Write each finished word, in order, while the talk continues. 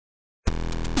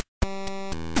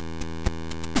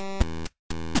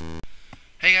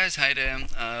Hey guys, how you doing?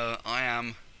 I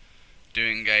am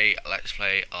doing a let's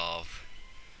play of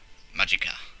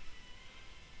Magicka.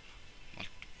 What?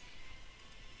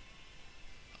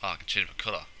 Oh, I can change my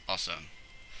colour. Awesome.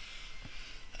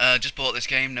 Just bought this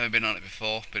game, never been on it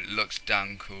before, but it looks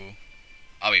damn cool.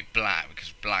 Oh, wait, black,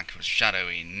 because black was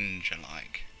shadowy,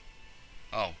 ninja-like.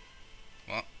 Oh,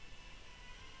 what?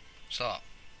 What's up?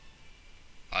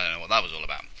 I don't know what that was all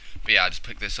about. But yeah, I just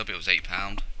picked this up, it was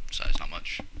 £8, so it's not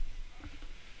much.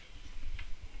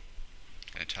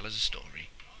 Gonna tell us a story.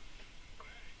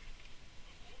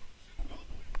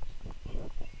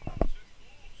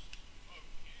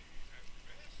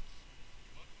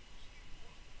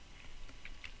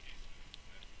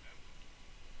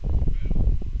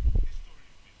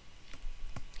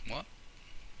 What?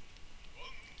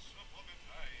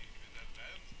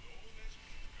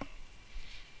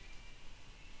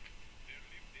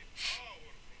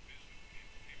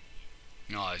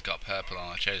 No, it's got purple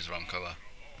on, I chose the wrong colour.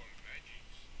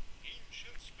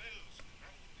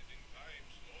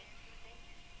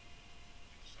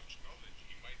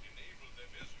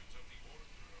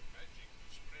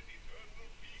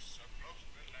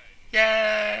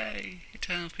 Yay!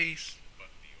 Eternal peace.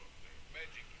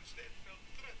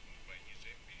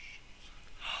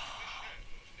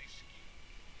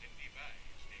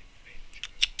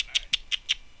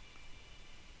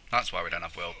 That's why we don't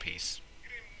have world peace.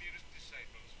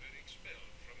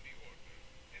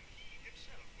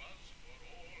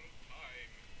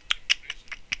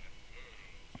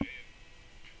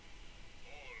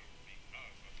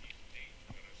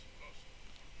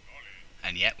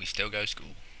 And yet we still go to school.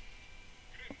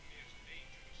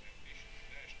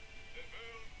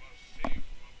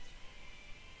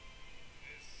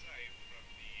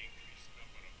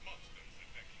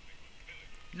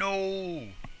 No!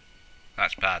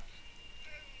 That's bad.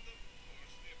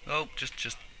 Oh,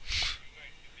 just...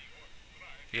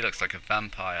 He looks like a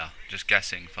vampire, just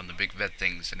guessing from the big red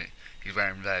things, and he's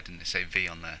wearing red and they say V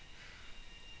on there.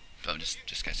 So I'm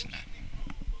just guessing there.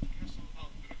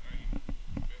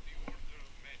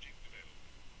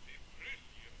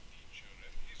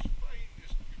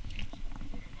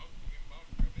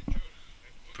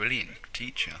 Brilliant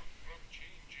teacher.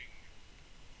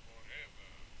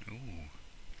 Ooh.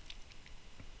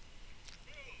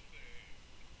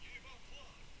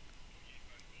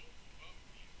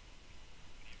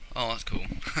 Oh, that's cool.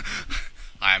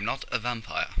 I am not a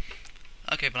vampire.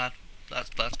 Okay, but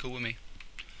that's cool with me.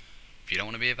 If you don't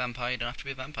want to be a vampire, you don't have to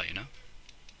be a vampire, you know?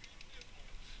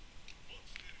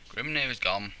 Grimnir is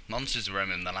gone, monsters are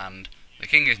roaming the land, the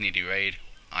king is needy raid,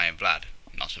 I am Vlad,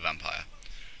 not a vampire.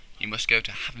 You must go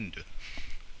to Havend.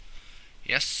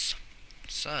 Yes,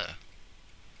 sir.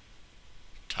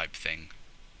 Type thing.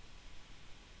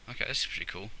 Okay, this is pretty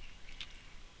cool.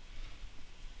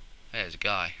 Hey, there's a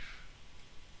guy.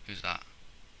 Who's that?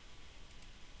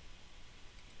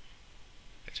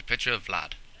 It's a picture of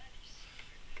Vlad.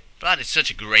 Vlad is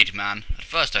such a great man. At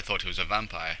first I thought he was a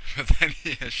vampire, but then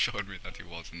he assured me that he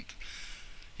wasn't.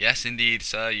 Yes, indeed,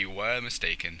 sir, you were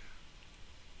mistaken.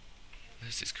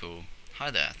 This is cool. Hi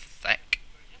there, Thek.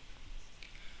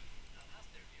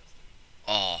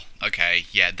 Oh, okay,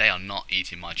 yeah, they are not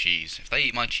eating my cheese. If they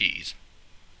eat my cheese,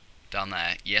 down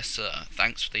there, yes sir,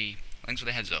 thanks for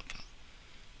the heads up.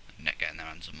 Not getting their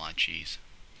hands on my cheese.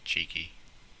 Cheeky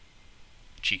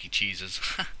cheeses.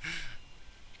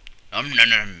 Nom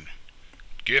nom.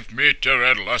 Give me to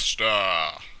Red Leicester.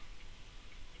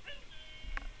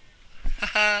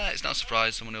 Haha, it's not a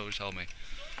surprise, someone already told me.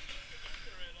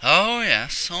 Oh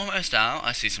yes, almost out.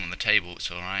 I see some on the table,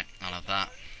 it's alright, I'll have that.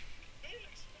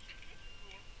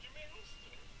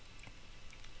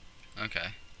 Okay.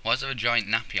 Why is there a giant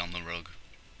nappy on the rug?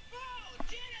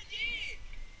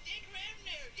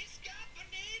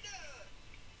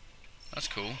 That's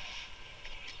cool.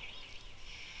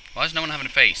 Why is no one having a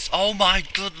face? Oh my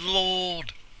good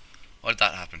lord! Why did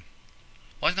that happen?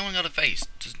 Why has no one got a face?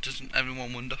 Doesn't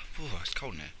everyone wonder? Oh, it's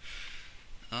cold in here.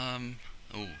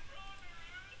 Oh.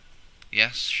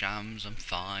 Yes, Shams, I'm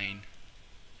fine.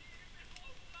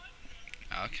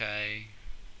 Okay.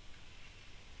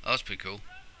 Oh, that's pretty cool.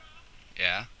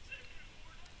 Yeah.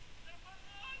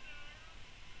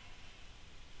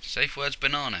 Safe words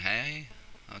banana, hey?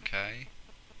 Okay.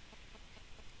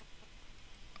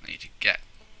 I need to get...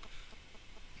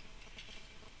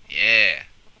 Yeah.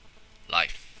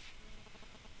 Life.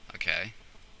 Okay.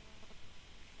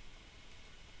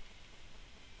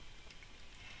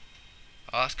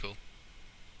 Oh, that's cool.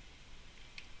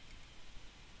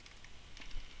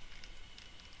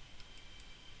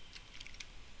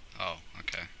 Oh,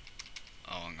 okay.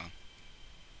 Oh, hang on.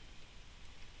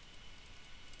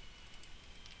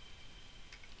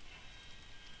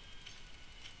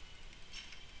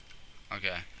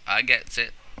 Okay, I get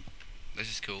it. This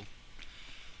is cool.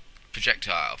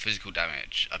 Projectile, physical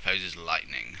damage, opposes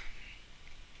lightning.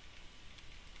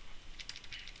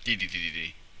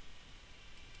 D.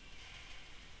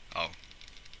 Oh.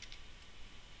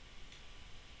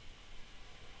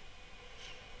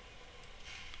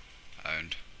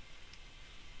 Owned.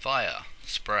 Fire,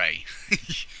 spray.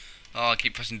 Oh, I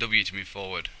keep pressing W to move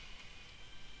forward.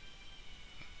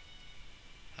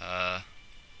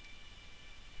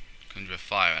 Conjure a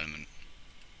fire element.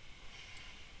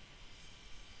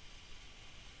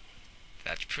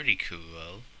 That's pretty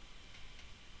cool.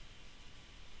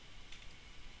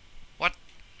 What?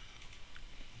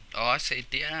 Oh, I see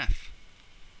DNF.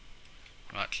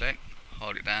 Right click,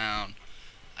 hold it down,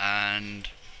 and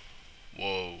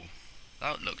whoa,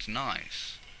 that looks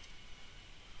nice.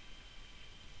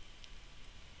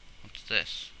 What's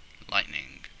this?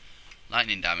 Lightning.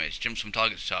 Lightning damage. Jumps from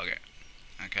target to target.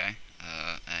 Okay.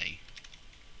 A.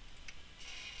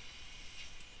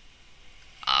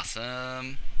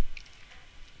 Awesome.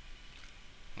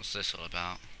 What's this all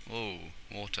about? Whoa,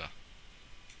 water.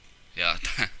 Yeah.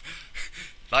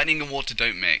 Lightning and water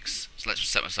don't mix. So let's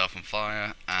set myself on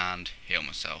fire and heal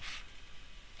myself.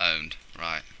 Owned.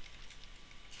 Right.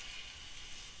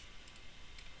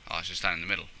 Oh, I should stand in the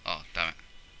middle. Oh, damn it.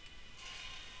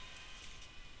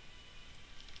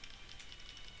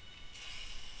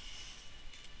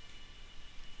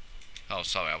 Oh,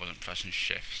 sorry, I wasn't pressing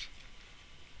shift.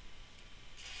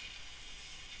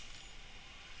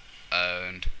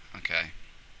 Owned. Okay.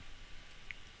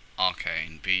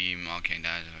 Arcane. Beam. Arcane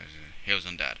damage. Heals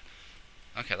undead.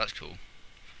 Okay, that's cool.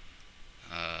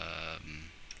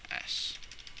 S.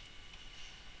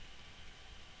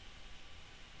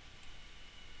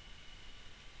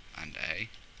 And A.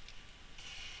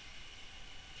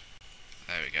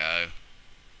 There we go.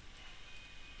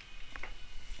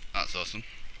 That's awesome.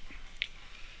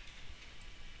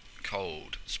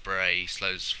 Cold. Spray.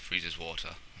 Slows, freezes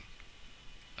water.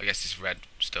 I guess this red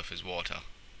stuff is water.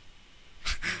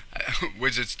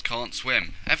 Wizards can't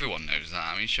swim. Everyone knows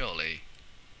that. I mean, surely.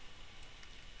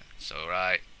 It's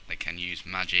alright. They can use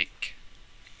magic.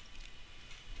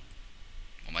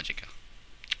 Or Magicka.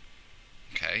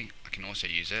 Okay, I can also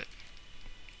use it.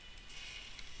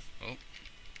 Oh.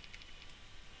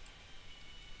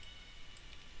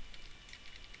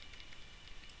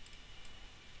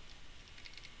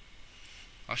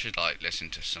 I should, like, listen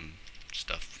to some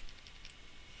stuff.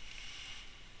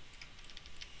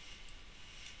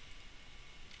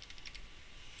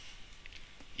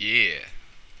 Yeah.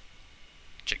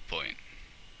 Checkpoint.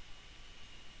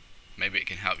 Maybe it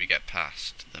can help you get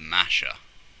past the masher.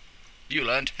 You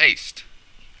learned haste.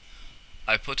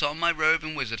 I put on my robe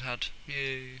and wizard hat.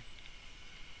 Yay.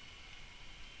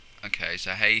 Okay,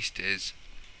 so haste is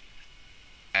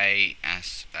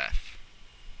ASF.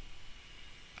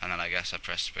 And then I guess I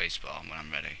press spacebar when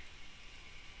I'm ready.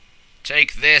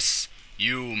 Take this,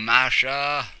 you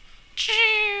masher!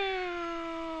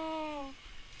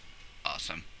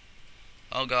 Awesome.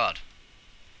 Oh god.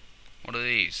 What are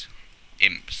these?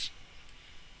 Imps.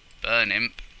 Burn,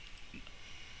 imp.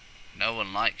 No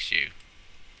one likes you.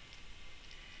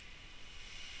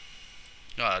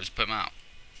 Oh, I just put them out.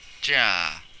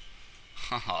 Ja.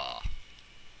 Haha.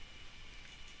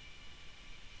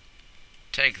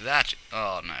 Take that.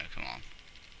 Oh no, come on.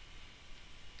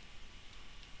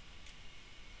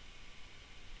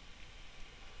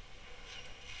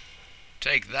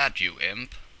 Take that, you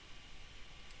imp.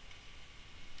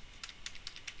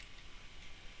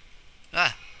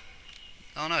 Ah!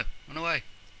 Oh no, run away.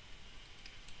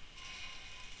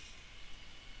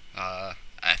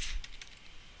 F.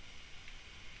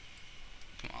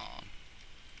 Come on.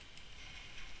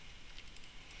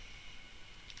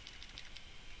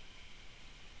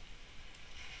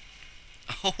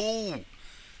 Oh!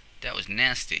 That was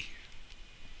nasty.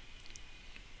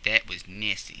 That was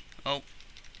nasty. Oh.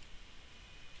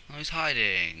 Oh, he's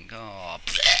hiding. Oh.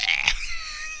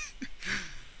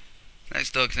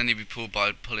 Next door can only be pulled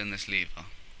by pulling this lever.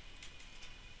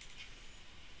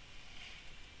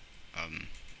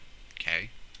 Okay.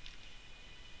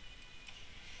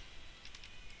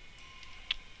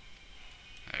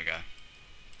 There we go.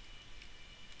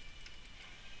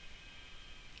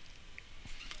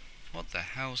 What the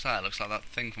hell's that? It looks like that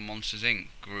thing from Monsters Inc.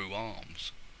 grew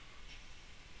arms.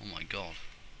 Oh my god.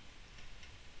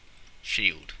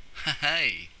 Shield.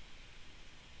 Hey!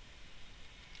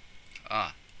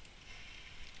 Ah.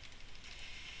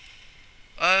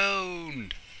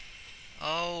 Owned!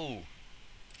 Oh!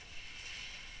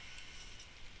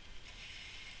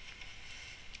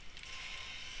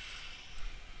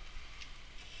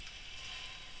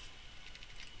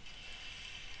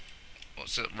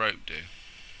 What's that rope do?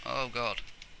 Oh god.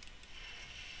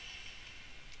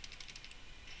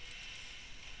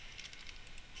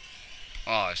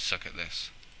 Oh, I suck at this.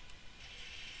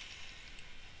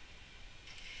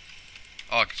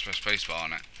 Oh, I can press spacebar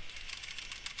on it.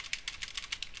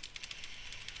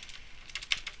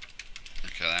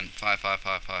 Okay then, fire, fire,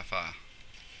 fire, fire, fire.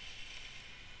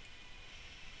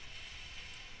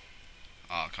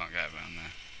 Oh, I can't get around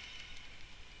there.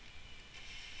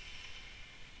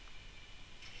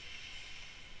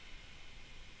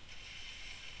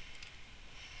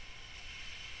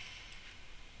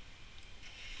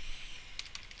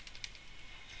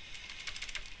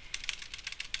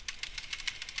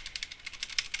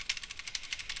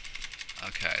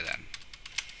 Okay then.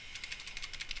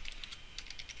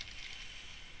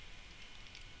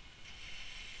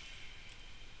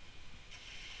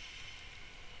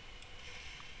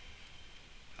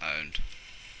 Owned.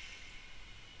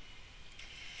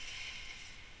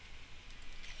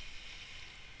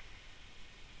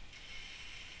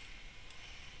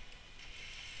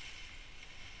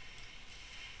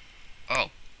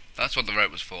 Oh, that's what the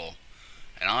rope was for.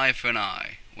 An eye for an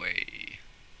eye. Way.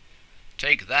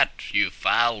 Take that, you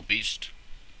foul beast.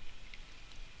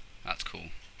 That's cool.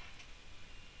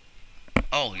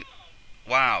 Oh,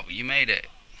 wow, you made it.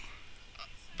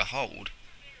 Behold.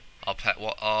 I'll pet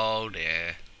what? Oh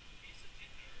dear.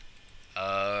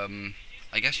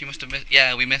 I guess you must have missed.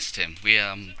 Yeah, we missed him. We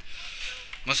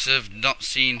must have not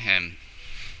seen him.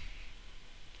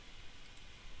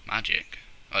 Magic.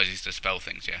 Oh, he's used to spell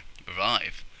things. Yeah.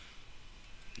 Revive.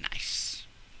 Nice.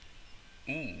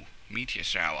 Ooh, meteor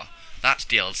shower. That's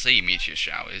DLC. Meteor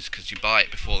showers, because you buy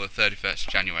it before the 31st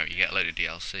of January. You get a load of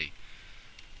DLC.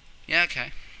 Yeah.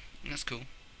 Okay. That's cool.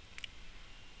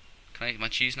 Can I eat my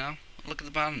cheese now? Look at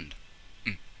the band.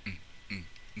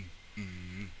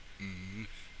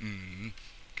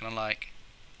 Can I like?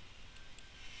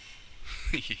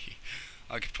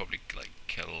 I could probably like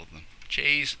kill all of them.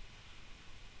 Cheese.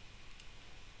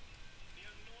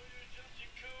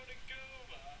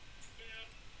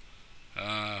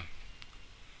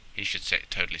 He should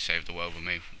totally save the world with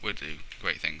me. We'll do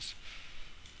great things.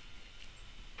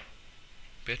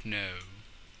 But no.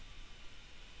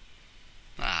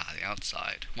 Ah, the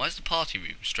outside. Where's the party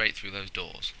room? Straight through those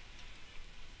doors.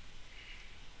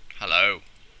 Hello.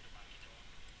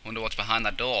 Wonder what's behind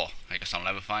that door. I guess I'll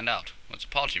never find out. What's a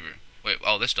party room? Wait,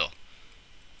 oh, this door.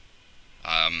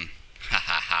 Ha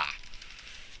ha ha.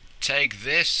 Take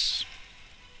this.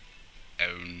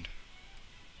 Owned.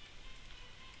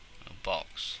 A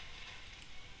box.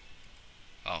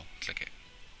 Oh, click it.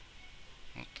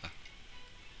 What the?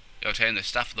 You obtain the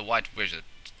staff of the White Wizard.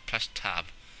 Press tab.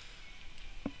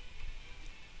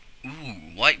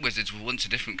 Ooh, White Wizards were once a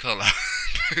different colour.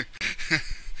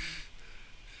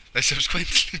 They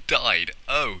subsequently died.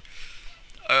 Oh.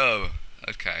 Oh.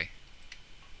 Okay.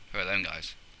 Who are them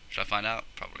guys? Should I find out?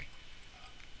 Probably.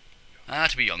 Ah,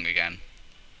 to be young again.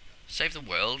 Save the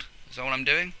world? Is that what I'm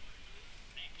doing?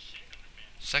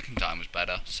 Second time was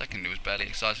better. Second, it was barely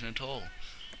exciting at all.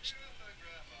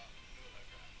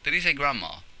 Did he say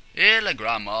grandma? Illa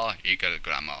grandma, eager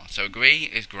grandma. So agree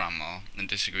is grandma, and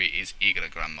disagree is eager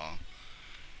grandma.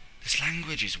 This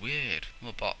language is weird.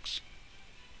 What box?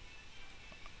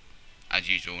 As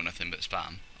usual, nothing but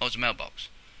spam. Oh, it's a mailbox.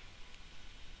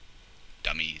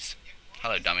 Dummies.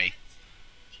 Hello, dummy.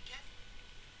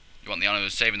 You want the honour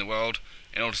of saving the world?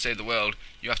 In order to save the world,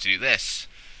 you have to do this.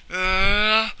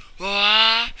 Like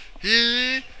that.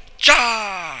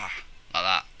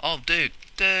 Oh,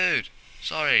 dude.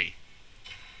 Sorry.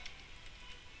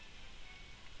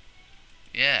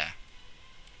 Yeah.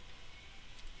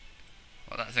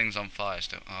 Well, that thing's on fire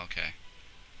still. Oh, okay.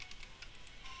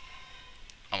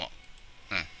 I'm up.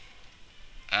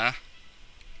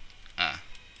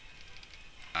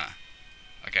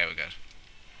 Okay, we're good.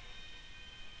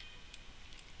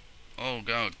 Oh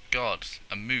god,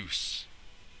 a moose.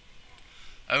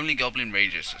 Only goblin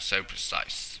rages are so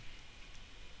precise.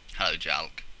 Hello,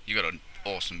 Jalk. You got an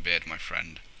awesome beard, my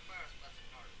friend.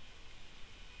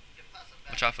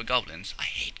 Watch out for goblins. I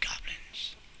hate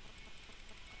goblins.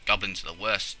 Goblins are the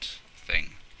worst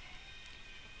thing.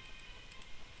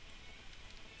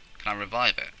 Can I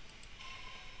revive it?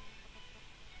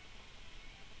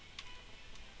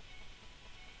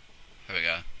 Here we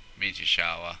go. Meteor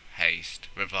shower, haste,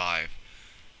 revive,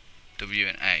 W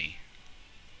and A.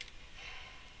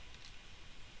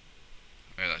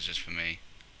 Oh, that's just for me.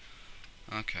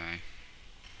 Okay.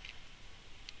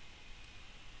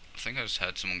 I think I just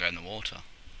heard someone go in the water.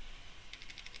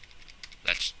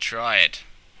 Let's try it.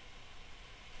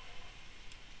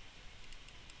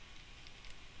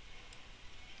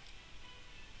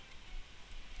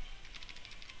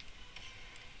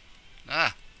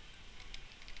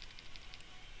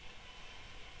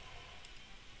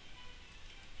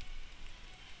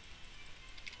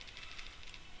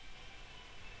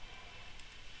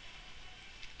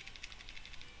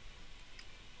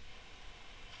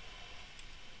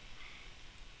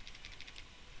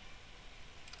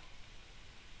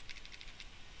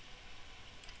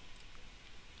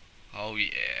 Oh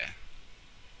yeah.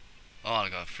 Oh, I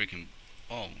got a freaking...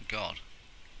 Oh my god.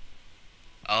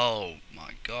 Oh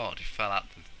my god, he fell out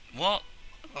the... What?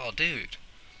 Oh, dude.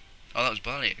 Oh, that was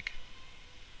Balik.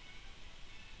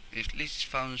 At least he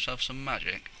found himself some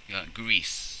magic. You got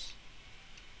Grease.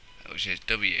 Which is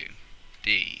W.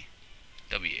 D.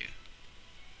 W.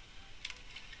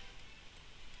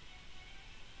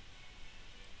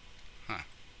 Huh.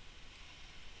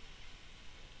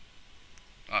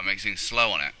 Oh, it makes things slow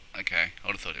on it. Okay, I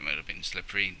would have thought it might have been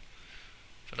slippery.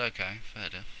 But okay, fair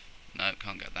enough. No,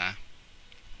 can't get there.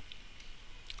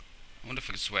 I wonder if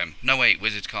I could swim. No, wait,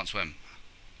 wizards can't swim.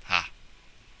 Ha.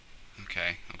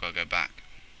 Okay, I've got to go back.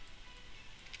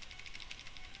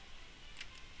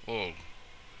 Whoa.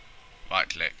 Right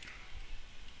click.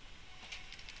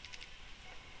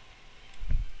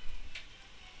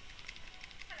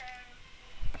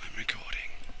 I'm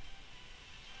recording.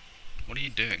 What are you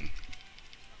doing?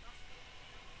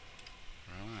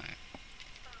 Right.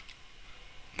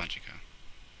 Magicka.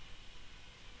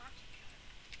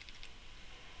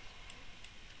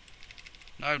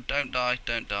 No, don't die,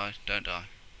 don't die, don't die.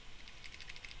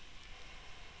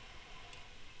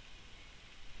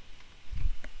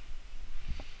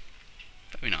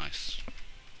 Very nice.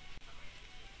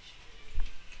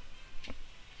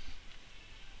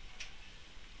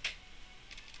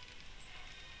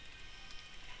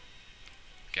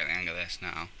 Get the hang of this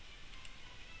now.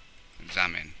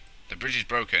 Examine. The bridge is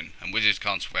broken and wizards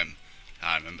can't swim.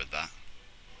 I remembered that.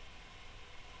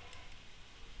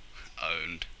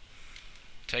 Owned.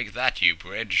 Take that, you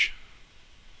bridge.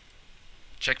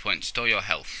 Checkpoint, store your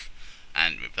health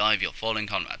and revive your fallen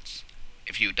comrades.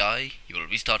 If you die, you will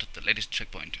restart at the latest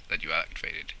checkpoint that you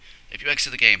activated. If you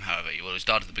exit the game, however, you will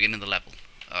restart at the beginning of the level.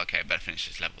 Okay, I better finish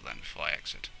this level then before I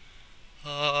exit.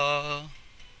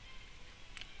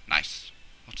 Nice.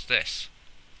 What's this?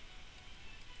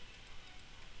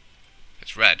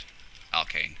 It's red.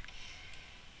 Arcane.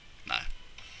 No.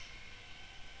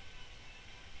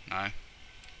 No.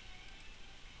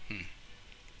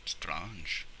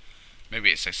 Strange. Maybe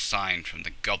it's a sign from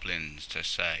the goblins to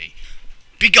say,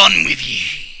 "Begone with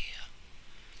ye!"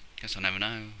 Guess I'll never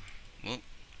know. Well.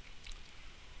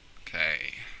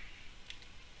 Okay.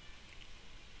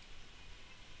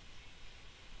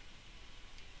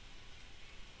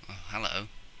 Oh, hello.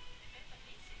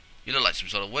 You look like some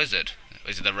sort of wizard.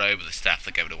 Is it the robe or the staff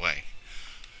that gave it away?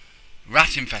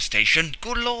 Rat infestation?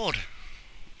 Good lord!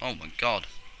 Oh my god.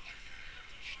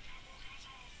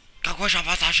 Oh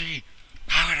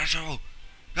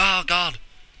god.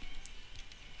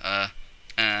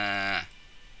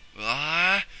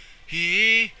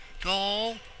 He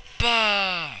go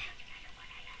ba.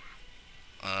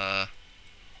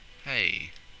 Hey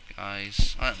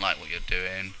guys, I don't like what you're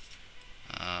doing.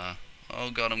 Oh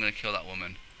god, I'm gonna kill that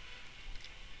woman.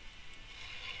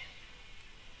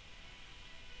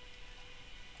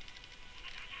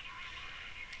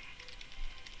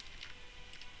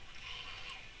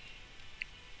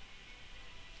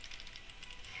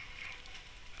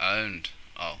 Owned.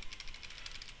 Oh.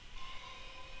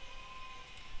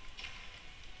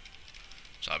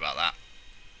 Sorry about that.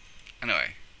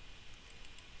 Anyway.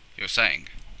 You were saying?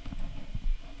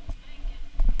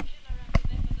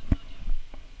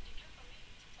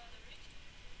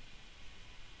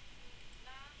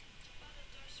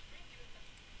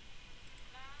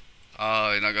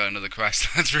 Oh, you're not got another quest.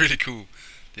 That's really cool.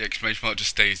 The exclamation mark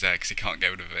just stays there because he can't get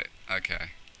rid of it.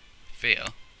 Okay. Fear?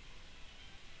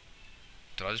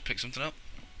 Did I just pick something up?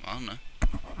 I don't know.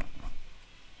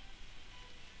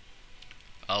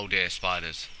 Oh dear,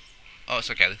 spiders. Oh, it's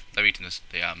okay. They're eating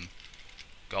the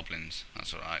goblins.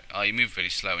 That's alright. Oh, you move really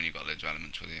slow when you've got loads of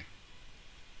elements with you.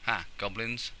 Ha,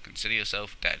 goblins, consider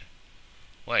yourself dead.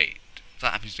 Wait, if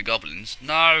that happens to goblins...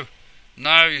 No!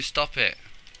 No, you stop it!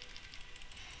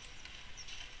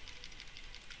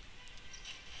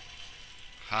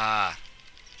 Ha!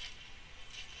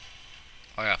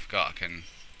 Oh yeah, I forgot I can...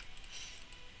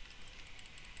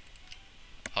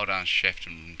 Hold down shift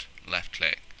and left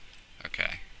click.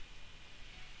 Okay.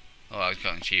 Oh, I've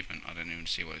got an achievement. I don't even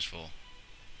see what it's for.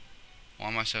 Why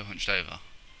am I so hunched over?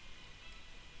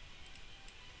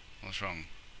 What's wrong?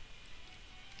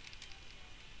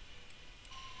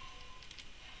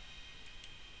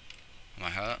 Am I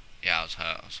hurt? Yeah, I was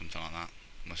hurt or something like that.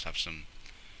 Must have some...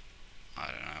 I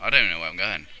don't know. I don't even know where I'm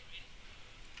going.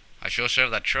 I sure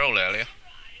served that troll earlier.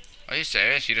 Are you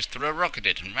serious? You just threw a rock at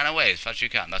it and ran away as fast as you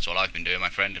can. That's all I've been doing, my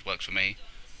friend. It works for me.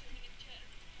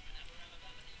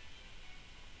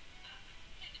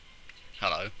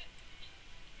 Hello.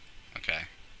 Okay.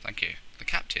 Thank you. The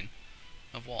captain?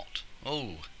 Of what?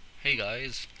 Oh, hey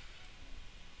guys.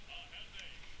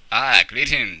 Ah,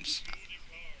 greetings.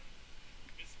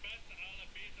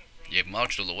 You've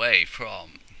marched all the way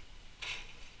from...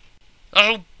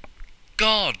 Oh,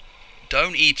 God!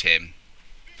 Don't eat him.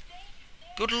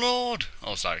 Good Lord!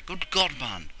 Oh, sorry. Good God,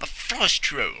 man. A frost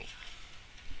troll!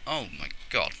 Oh, my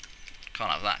God.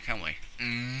 Can't have that, can we?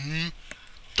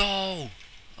 Oh!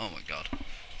 Oh, my God.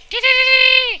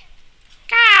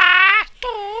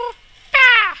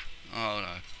 Oh,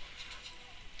 no.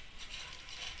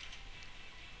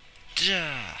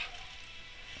 Duh.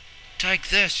 Take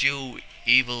this, you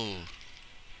evil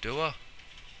doer.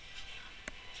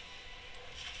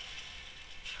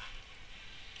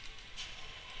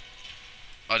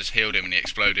 I just healed him and he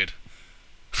exploded.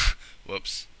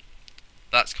 Whoops.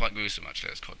 That's quite gruesome, actually.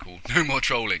 That's quite cool. No more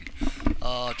trolling.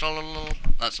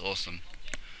 That's awesome.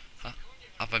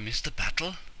 Have I missed the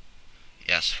battle?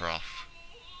 Yes, Froth.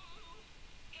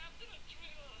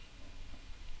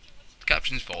 The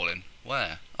captain's fallen.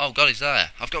 Where? Oh God, he's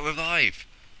there. I've got revive.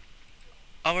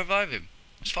 I'll revive him.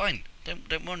 It's fine.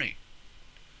 Don't worry.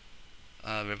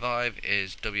 Revive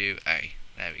is WA.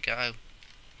 There we go.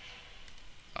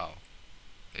 Oh,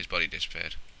 his body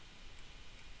disappeared.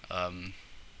 Yeah,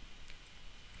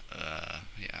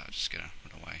 I'm just gonna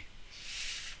run away.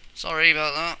 Sorry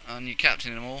about that. And you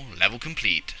captain them all. Level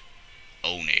complete.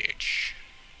 Ownage.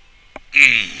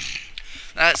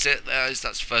 That's it, guys.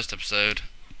 That's the first episode.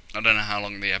 I don't know how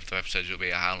long the other episodes will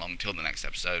be, or how long till the next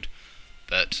episode.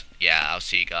 But yeah, I'll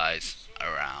see you guys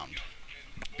around.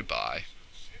 Goodbye.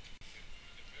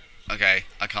 Okay,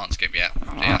 I can't skip yet.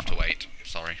 So you have to wait.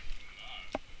 Sorry.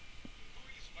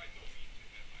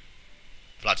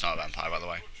 Vlad's not a vampire, by the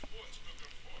way.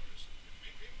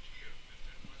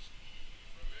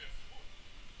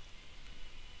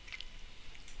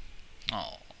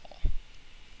 Oh,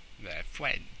 they're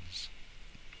friends.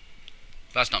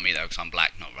 That's not me though, because I'm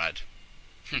black, not red.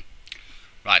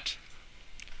 Right.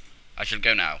 I shall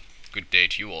go now. Good day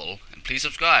to you all, and please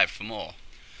subscribe for more.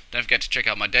 Don't forget to check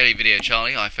out my daily video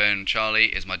Charlie. iPhone Charlie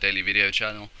is my daily video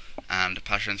channel, and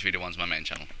Passion 321 is my main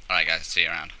channel. Alright guys, see you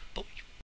around.